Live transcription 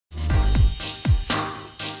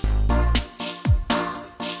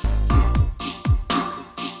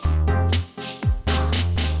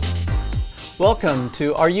Welcome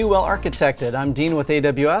to Are You Well Architected? I'm Dean with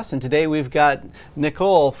AWS, and today we've got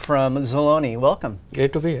Nikhil from Zaloni. Welcome.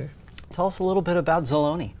 Great to be here. Tell us a little bit about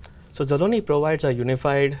Zaloni. So Zaloni provides a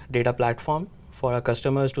unified data platform for our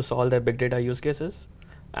customers to solve their big data use cases.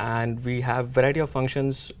 And we have a variety of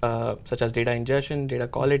functions such as data ingestion, data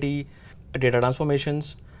quality, data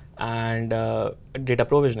transformations, and data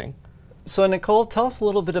provisioning. So Nikhil, tell us a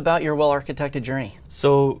little bit about your well-architected journey.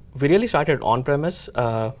 So we really started on-premise,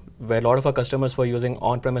 where a lot of our customers were using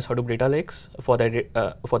on-premise Hadoop data lakes for their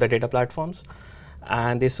data platforms.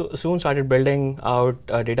 And they soon started building out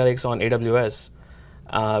data lakes on AWS,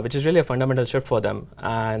 which is really a fundamental shift for them.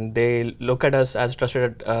 And they look at us as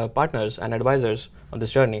trusted partners and advisors on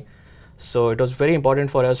this journey. So it was very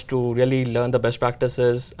important for us to really learn the best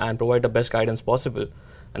practices and provide the best guidance possible.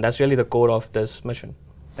 And that's really the core of this mission.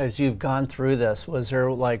 As you've gone through this, was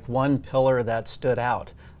there like one pillar that stood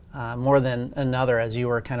out more than another as you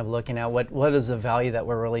were kind of looking at what is the value that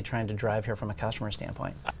we're really trying to drive here from a customer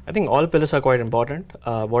standpoint? I think all pillars are quite important.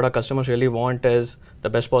 What our customers really want is the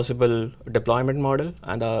best possible deployment model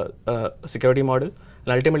and the security model,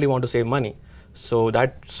 and ultimately want to save money. So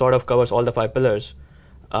that sort of covers all the 5 pillars.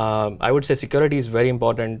 I would say security is very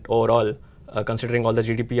important overall, considering all the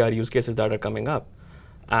GDPR use cases that are coming up.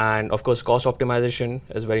 And of course, cost optimization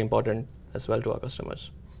is very important as well to our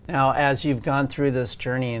customers. Now, as you've gone through this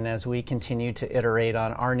journey and as we continue to iterate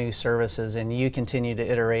on our new services and you continue to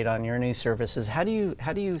iterate on your new services, how do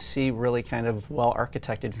you see really kind of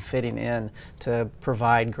well-architected fitting in to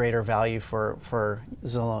provide greater value for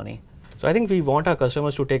Zaloni? So I think we want our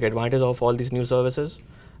customers to take advantage of all these new services.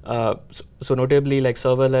 So notably like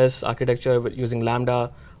serverless architecture using Lambda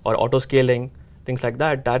or auto-scaling, things like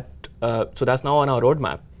that. So that's now on our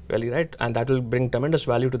roadmap, really, right? And that will bring tremendous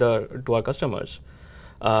value to our customers.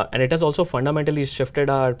 And it has also fundamentally shifted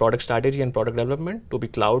our product strategy and product development to be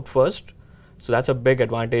cloud first. So that's a big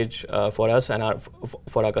advantage for us and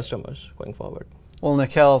for our customers going forward. Well,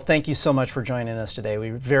 Nikhil, thank you so much for joining us today.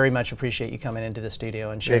 We very much appreciate you coming into the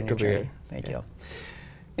studio and sharing your journey. Thank you.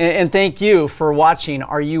 And thank you for watching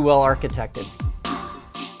Are You Well Architected?